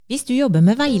Hvis du jobber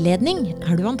med veiledning,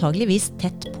 du antageligvis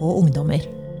tett på ungdommer.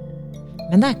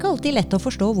 Men det ikke alltid lett å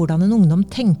forstå hvordan en ungdom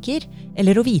tenker,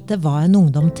 eller å vite hva en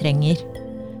ungdom trenger.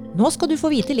 Nå skal du få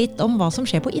vite litt om hva som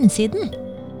skjer på innsiden.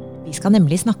 Vi skal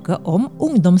nemlig snakke om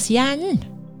ungdomshjernen.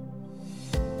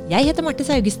 Jeg heter Marte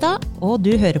Saugestad, og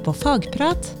du hører på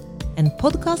Fagprat, en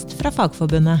podcast fra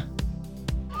Fagforbundet.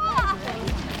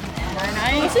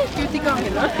 Nei, så gikk ut I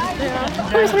gangen da.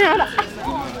 Hva skal jeg gjøre det?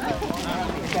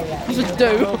 Jeg så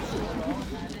død.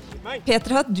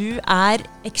 Petra, du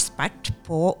ekspert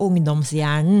på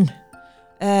ungdomshjernen.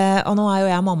 Og nå jo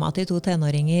jeg mamma til 2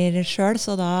 tenåringer selv,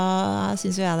 så da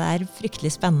synes jeg det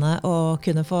fryktelig spennende å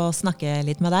kunne få snakke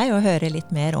litt med deg og høre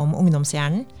litt mer om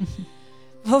ungdomshjernen.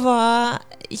 Hva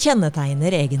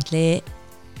kjennetegner egentlig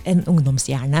en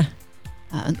ungdomshjerne?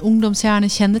 En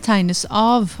ungdomshjerne kjennetegnes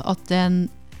av at den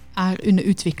under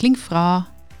utvikling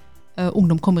fra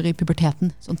ungdom kommer I puberteten,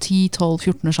 sånn 10, 12,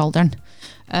 14 års alderen.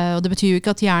 Og det betyr jo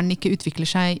ikke at hjernen ikke utvikler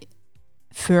seg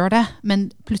før det, men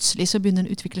plutselig så begynner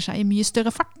den å utvikle seg I mye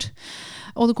større fart.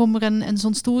 Og det kommer en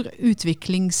sånn stor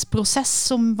utviklingsprosess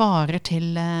som varer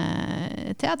til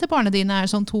at barnet dine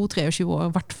sånn 22-23 år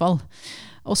I hvert fall.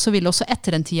 Og så vil også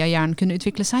etter den tida hjernen kunne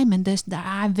utvikle seg, men det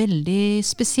veldig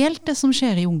spesielt det som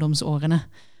skjer I ungdomsårene.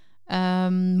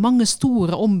 Mange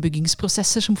store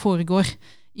ombyggingsprosesser som foregår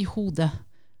I hodet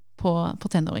på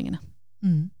tenåringene.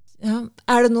 Ja,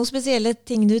 det noen spesielle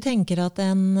ting du tenker at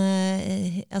en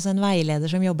veileder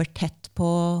som jobber tett på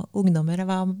ungdommer,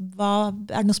 hva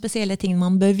det noen spesielle ting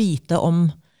man bør vite om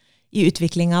I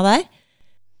utviklingen der?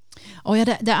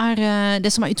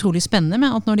 Det som utrolig spennende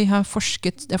med at når de har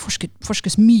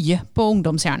forskes mye på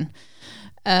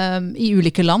ungdomshjernen I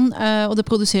ulike land, og det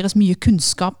produseres mye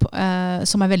kunnskap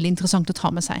som veldig interessant å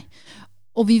ta med seg.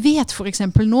 Og vi vet for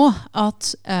eksempel nå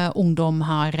at ungdom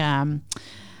har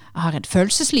et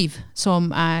følelsesliv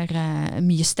som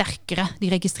mye sterkere. De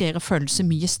registrerer følelser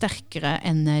mye sterkere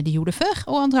enn de gjorde før,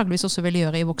 og antageligvis også vil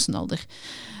gjøre I voksen alder.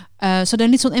 Så det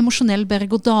en litt sånn emosjonell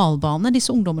berg-og-dal-bane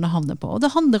disse ungdommene havner på. Og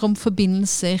det handler om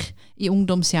forbindelser I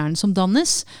ungdomshjernen som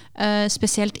dannes,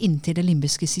 spesielt inntil det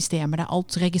limbiske systemet, der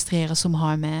alt registreres som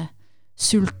har med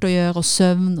sult å gjøre, og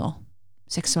søvn, og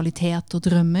seksualitet og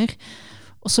drømmer.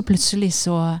 Og så plutselig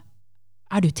så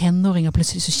du tenåring, og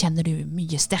plutselig så kjenner du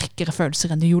mye sterkere følelser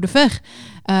enn du gjorde før.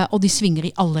 Og de svinger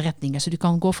I alle retninger, så du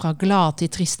kan gå fra glad til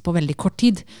trist på veldig kort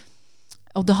tid.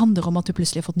 Og det handler om at du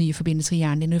plutselig har fått nye forbindelser I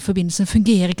hjernen din, og forbindelsen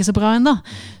fungerer ikke så bra ennå.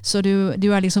 Så du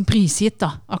liksom prisgitt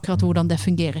da, akkurat hvordan det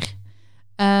fungerer.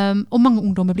 Og mange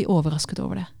ungdommer blir overrasket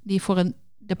over det.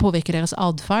 Det påvirker deres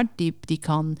adferd. De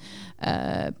kan,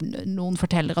 noen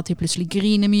forteller at de plutselig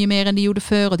griner mye mer enn de gjorde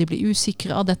før, og de blir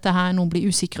usikre av dette her. Noen blir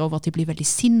usikre over at de blir veldig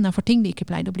sinnet for ting de ikke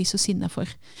pleide å bli så sinnet for.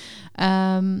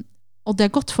 Og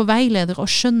det godt for veileder å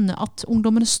skjønne at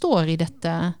ungdommene står I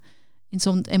dette en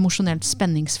sånn emosjonelt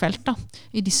spenningsfelt da,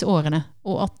 I disse årene,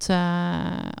 og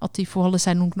at de forholder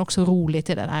seg nok så rolig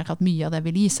til det der, at mye av det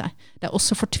vil gi seg. Det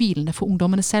også fortvilende for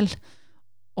ungdommene selv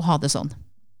å ha det sånn.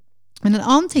 Men en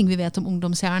annen ting vi vet om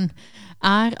ungdomshjernen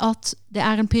at det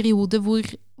en periode hvor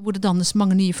det dannes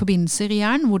mange nye forbindelser I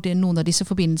hjernen, hvor noen av disse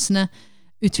forbindelsene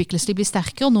utvikles, de blir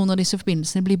sterkere, og noen av disse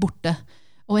forbindelsene blir borte.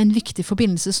 Og en viktig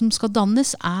forbindelse som skal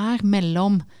dannes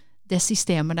mellom det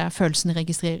systemet der følelsene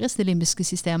registreres, det limbiske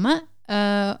systemet,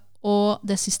 og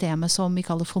det systemet som vi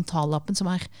kaller frontallappen,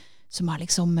 som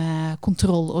liksom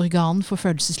kontrollorgan for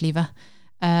følelseslivet.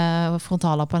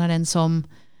 Frontallappen den som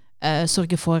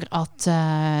sørger for at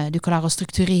du klarer å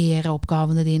strukturere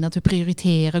oppgavene dine, at du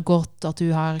prioriterer godt, at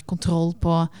du har kontroll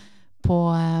på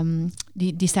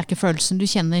de sterke følelsene du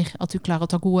kjenner, at du klarer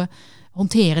å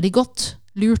håndtere de godt,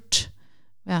 lurt.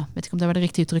 Ja, vet ikke om det var det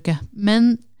riktige uttrykket.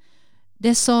 Men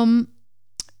det som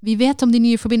vi vet om de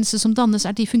nye forbindelser som dannes,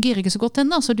 de fungerer ikke så godt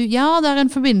ennå. Så det en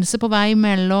forbindelse på vei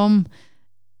mellom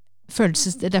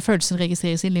der følelsen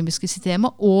registreres I limbiske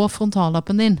systemet og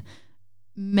frontallappen din.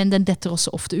 Men den detter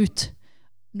også ofte ut.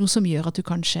 Noe som gjør at du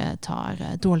kanskje tar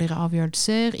dårligere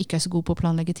avgjørelser, ikke så god på å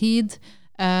planlegge tid,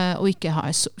 og ikke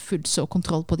har fullt så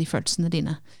kontroll på de følelsene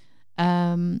dine.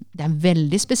 Det en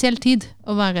veldig spesiell tid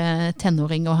å være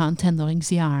tenåring og ha en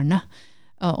tenåringshjerne,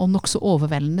 og nok så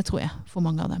overveldende, tror jeg, for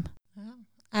mange av dem.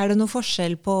 Det noe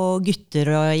forskjell på gutter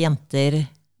og jenter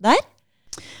der?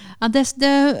 Ja, det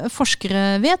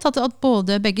forskere vet at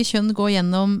både begge kjønn går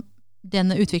gjennom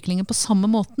denne utviklingen på samme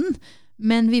måten,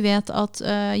 men vi vet at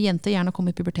jenter gjerne kommer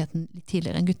I puberteten litt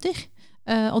tidligere enn gutter,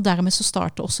 og dermed så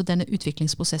starter også denne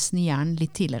utviklingsprosessen I hjernen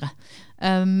litt tidligere.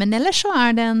 Men ellers så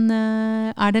den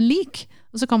lik,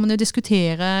 og så kan man jo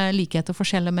diskutere likhet og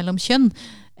forskjeller mellom kjønn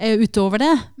utover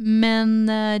det, men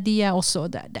de også,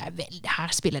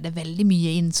 her spiller det veldig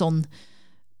mye inn sånn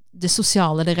det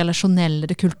sosiale, det relasjonelle,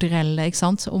 det kulturelle, ikke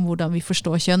sant? Om hvordan vi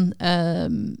forstår kjønn,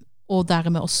 og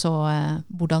dermed også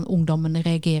hvordan ungdommen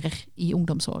reagerer i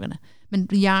ungdomsårene. Men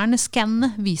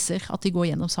hjerneskannet viser at de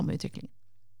går gjennom samme utvikling.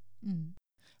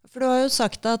 For du har jo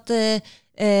sagt at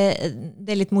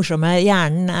det litt morsomme,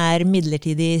 hjernen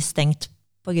midlertidig stengt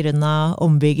på grunn av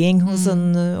ombygging hos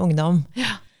en ungdom.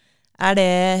 Ja.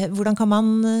 Hvordan kan man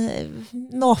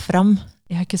nå fram?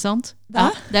 Ja, ikke sant?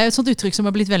 Ja, det jo et sånt uttrykk som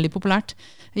har blitt veldig populært.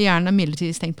 Hjernen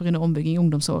midlertidig stengt på grunn av ombygging i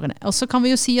ungdomsårene. Og så kan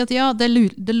vi jo si at ja, det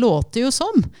låter jo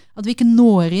som at vi ikke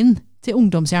når inn til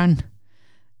ungdomshjernen.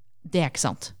 Det ikke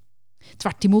sant.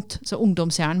 Tvert imot, så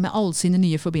ungdomshjernen med alle sine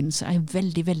nye forbindelser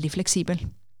veldig, veldig fleksibel.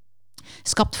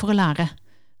 Skapt for å lære.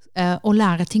 Og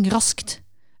lære ting raskt.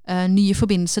 Nye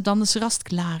forbindelser dannes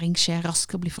raskt, læring skjer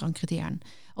raskt og blir forankret i hjernen.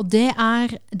 Og det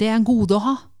en gode å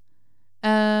ha.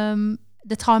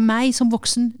 Det tar meg som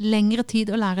voksen lengre tid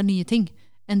å lære nye ting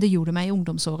enn det gjorde meg i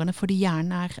ungdomsårene, fordi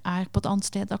hjernen på et annet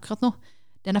sted akkurat nå.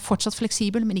 Den fortsatt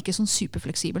fleksibel, men ikke sånn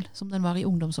superfleksibel som den var i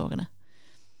ungdomsårene.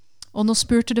 Og nå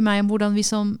spurte du meg om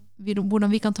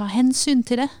hvordan vi kan ta hensyn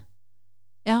til det.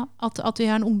 Ja, at vi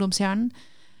har en ungdomshjerne.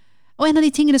 Og en av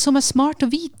de tingene som smart å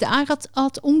vite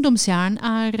at ungdomshjernen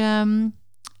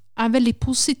veldig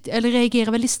positiv, eller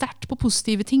reagerer veldig sterkt på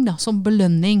positive ting, da, som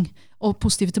belønning og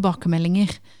positive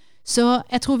tilbakemeldinger. Så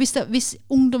jeg tror hvis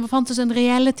ungdom fantes en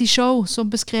reality show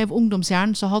som beskrev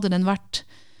ungdomshjernen, så hadde den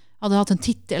hadde hatt en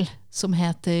titel som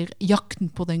heter «Jakten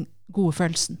på den gode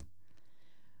følelsen».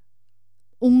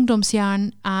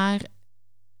 Ungdomshjernen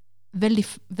veldig,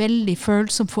 veldig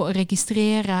følsom for å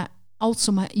registrere alt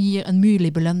som gir en mulig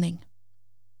belønning.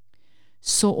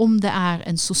 Så om det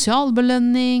en sosial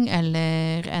belønning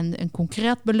eller en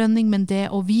konkret belønning, men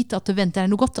det å vite at det venter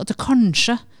noe godt, at det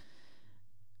kanskje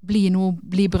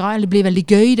blir bra, eller blir veldig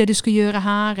gøy det du skal gjøre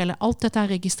her, eller alt dette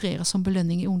registreres som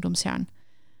belønning i ungdomshjernen.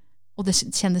 Og det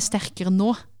kjennes sterkere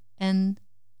nå enn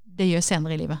det gjør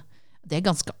senere i livet. Det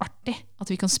ganske artig at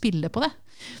vi kan spille på det.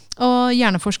 Og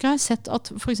hjerneforskere har sett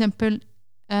at for eksempel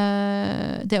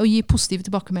det å gi positiv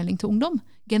tilbakemelding til ungdom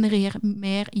genererer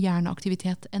mer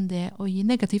hjerneaktivitet enn det å gi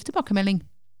negativ tilbakemelding.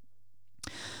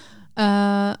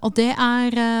 Og det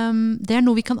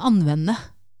noe vi kan anvende.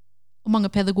 Og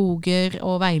mange pedagoger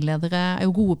og veiledere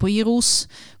jo gode på å gi ros,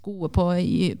 gode på å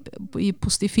gi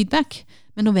positiv feedback.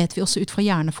 Men nå vet vi også ut fra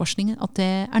hjerneforskningen at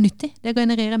det nyttig. Det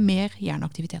genererer mer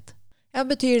hjerneaktivitet. Ja,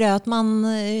 betyr det at man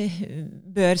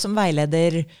bør som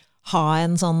veileder ha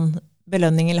en sånn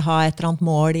belønning eller ha et eller annet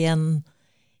mål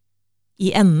i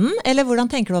enden? Eller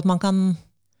hvordan tenker du at man kan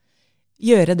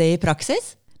gjøre det i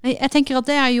praksis? Nei, jeg tenker at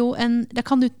det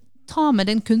kan du ta med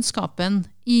den kunnskapen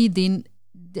i din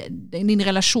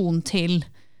relasjon til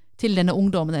denne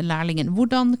ungdommen eller lærlingen.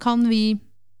 Hvordan kan vi,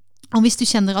 og hvis du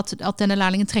kjenner at denne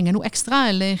lærlingen trenger noe ekstra,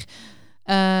 eller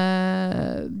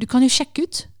du kan jo sjekke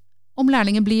ut om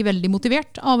lærlingen blir veldig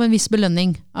motivert av en viss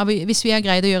belønning. Hvis vi har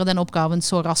greid å gjøre den oppgaven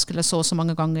så raskt eller så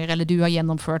mange ganger, eller du har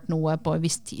gjennomført noe på et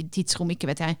visst tidsrom, ikke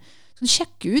vet jeg. Så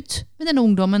sjekke ut med denne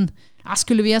ungdommen. Ja,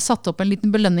 skulle vi ha satt opp en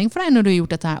liten belønning for deg når du har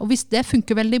gjort dette her? Og hvis det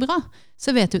funker veldig bra,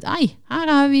 så vet du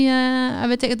her har vi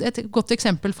et godt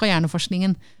eksempel fra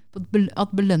hjerneforskningen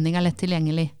at belønning lett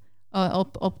tilgjengelig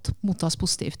og mottas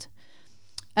positivt.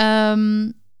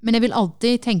 Men jeg vil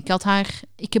alltid tenke at her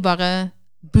ikke bare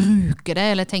bruke det,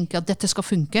 eller tenke at dette skal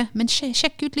funke, men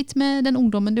sjekk ut litt med den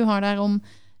ungdommen du har der, om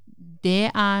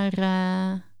det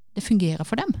fungerer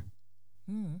for dem.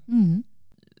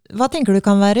 Hva tenker du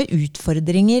kan være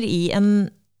utfordringer i en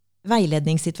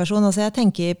veiledningssituasjon? Altså jeg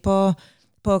tenker på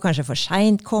kanskje for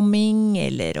sentkomming,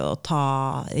 eller å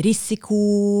ta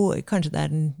risiko, kanskje det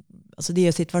de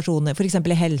gjør situasjoner, for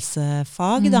eksempel i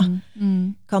helsefag, da.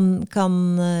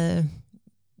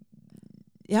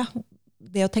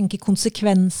 Det å tenke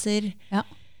konsekvenser,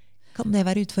 kan det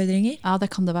være utfordringer? Ja, det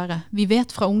kan det være. Vi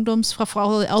vet fra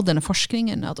all denne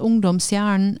forskningen at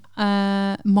ungdomshjernen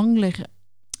mangler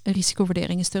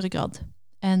risikovurdering i større grad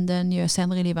enn den gjør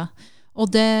senere i livet. Og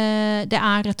det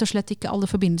rett og slett ikke alle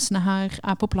forbindelsene her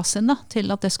på plass ennå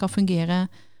til at det skal fungere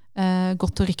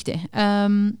godt og riktig.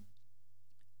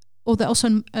 Og det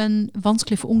også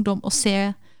vanskelig for ungdom å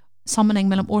se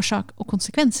sammenheng mellom årsak og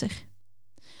konsekvenser.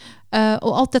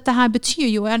 Og alt dette her betyr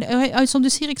jo, som du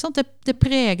sier, ikke sant? Det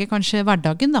preger kanskje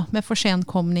hverdagen da, med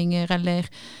forsenkomninger, eller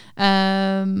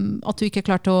at du ikke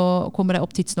klart å komme deg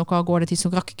opp tidsnok, og går det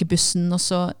tidsnok, rakk ikke bussen, og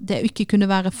så det ikke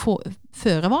kunne være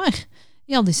føre var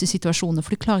i alle disse situasjonene,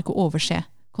 for du klarer ikke å overse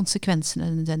konsekvensene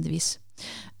nødvendigvis.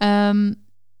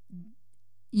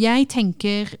 Jeg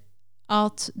tenker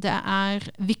at det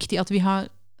viktig at vi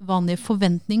har vanlige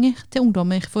forventninger til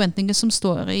ungdommer, forventninger som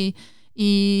står i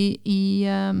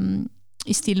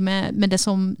i stil med det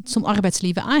som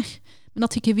arbeidslivet men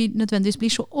at ikke vi nødvendigvis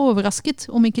blir så overrasket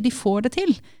om ikke de får det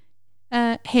til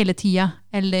hele tiden,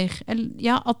 eller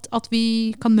at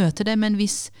vi kan møte det med en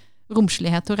viss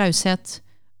romslighet og raushet,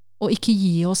 og ikke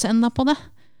gi oss enda på det.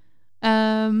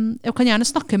 Jeg kan gjerne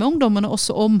snakke med ungdommene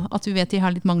også om at vi vet de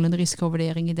har litt manglende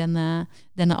risikovurdering i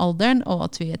denne alderen, og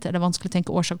at vi vet det vanskelig å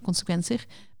tenke årsak og konsekvenser,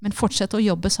 men fortsette å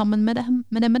jobbe sammen med det,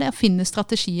 og finne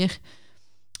strategier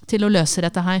til å løse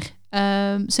dette her.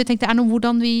 Så jeg tenkte,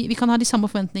 hvordan vi kan ha de samme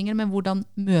forventningene, men hvordan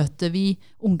møter vi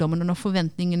ungdommene når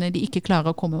forventningene de ikke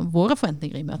klarer å komme med våre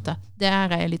forventninger i møte? Det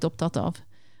er jeg litt opptatt av,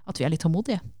 at vi er litt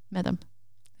tålmodige med dem.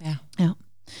 Ja.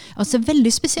 Altså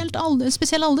veldig spesiell alder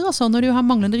altså, når du har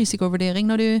manglende risikovurdering,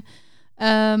 når du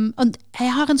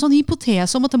jeg har en sånn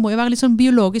hypotese om at det må jo være litt sånn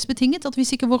biologisk betinget, at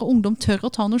hvis ikke våre ungdom tør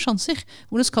å ta noen sjanser,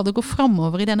 hvordan skal det gå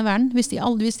fremover i denne verden, hvis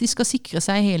de skal sikre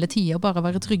seg hele tiden og bare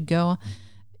være trygge, og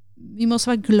vi må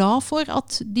også være glad for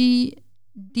at de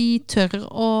tør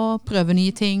å prøve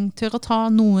nye ting, tør å ta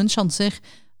noen sjanser,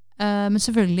 men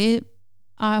selvfølgelig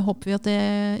håper vi at det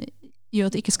gjør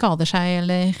at det ikke skader seg,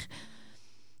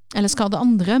 eller skade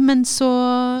andre, men så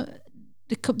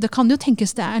det kan jo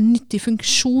tenkes det en nyttig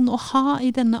funksjon å ha i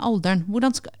denne alderen.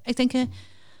 Hvordan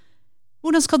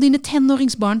skal dine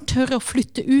tenåringsbarn tørre å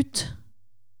flytte ut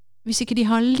hvis ikke de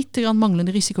har litt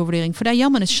manglende risikovurdering? For det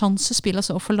gjør man et sjansespill,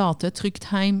 altså å forlate et trygt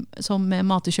heim som med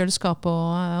mat i kjøleskap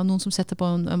og noen som setter på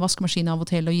en vaskemaskin av og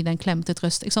til og gir deg en klem til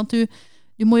trøst. Ikke sant?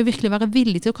 Du må jo virkelig være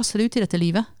villig til å kaste deg ut i dette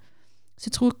livet. Så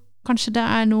jeg tror kanskje det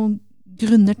noen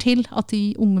grunner til at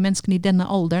de unge menneskene i denne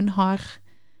alderen har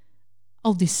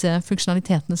alle disse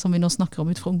funksjonalitetene som vi nå snakker om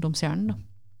ut fra ungdomshjernen.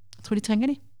 Jeg tror de trenger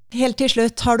de. Helt til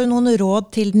slutt, har du noen råd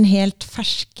til den helt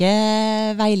ferske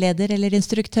veileder eller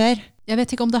instruktør? Jeg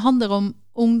vet ikke om det handler om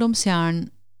ungdomshjernen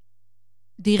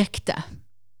direkte,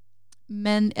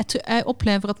 men jeg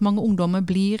opplever at mange ungdommer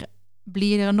blir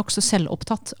nok så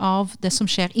selvopptatt av det som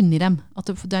skjer inni dem, at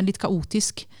det litt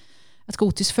kaotisk, et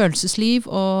kaotisk følelsesliv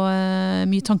og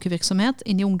mye tankevirksomhet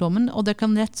inni ungdommen, og det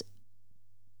kan lett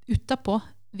utapå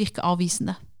virke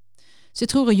avvisende. Så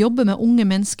jeg tror å jobbe med unge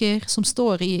mennesker som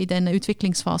står i denne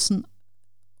utviklingsfasen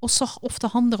også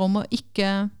ofte handler om å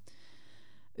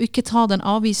ikke ta den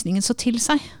avvisningen så til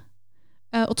seg,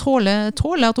 og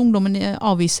tåle at ungdommen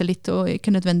avviser litt og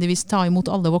ikke nødvendigvis ta imot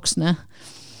alle voksne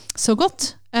så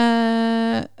godt,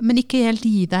 men ikke helt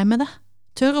gi deg med det.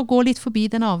 Tør å gå litt forbi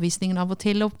den avvisningen av og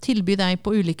til og tilby deg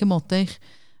på ulike måter,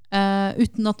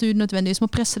 uten at du nødvendigvis må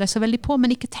presse deg så veldig på,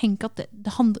 men ikke tenk at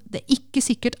det ikke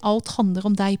sikkert alt handler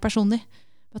om deg personlig.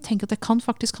 Bare tenk at det kan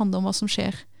faktisk handle om hva som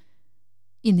skjer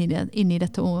inni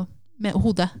dette med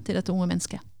hodet til dette unge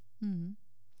mennesket.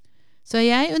 Så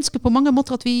jeg ønsker på mange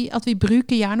måter at vi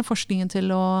bruker hjerneforskningen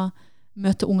til å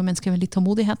møte unge mennesker med litt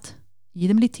tålmodighet. Gi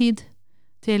dem litt tid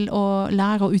til å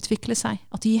lære å utvikle seg.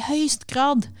 At de i høyst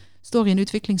grad står i en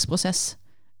utviklingsprosess,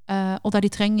 og der de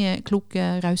trenger kloke,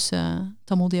 rause,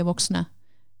 tålmodige voksne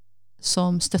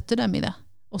som støtter dem i det,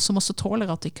 og som også tåler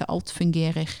at ikke alt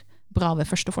fungerer bra ved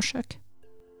første forsøk.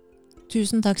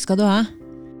 Tusen takk skal du ha.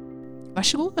 Vær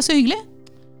så god, det så hyggelig.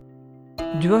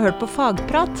 Du har hørt på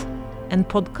Fagprat, en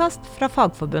podcast fra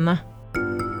Fagforbundet.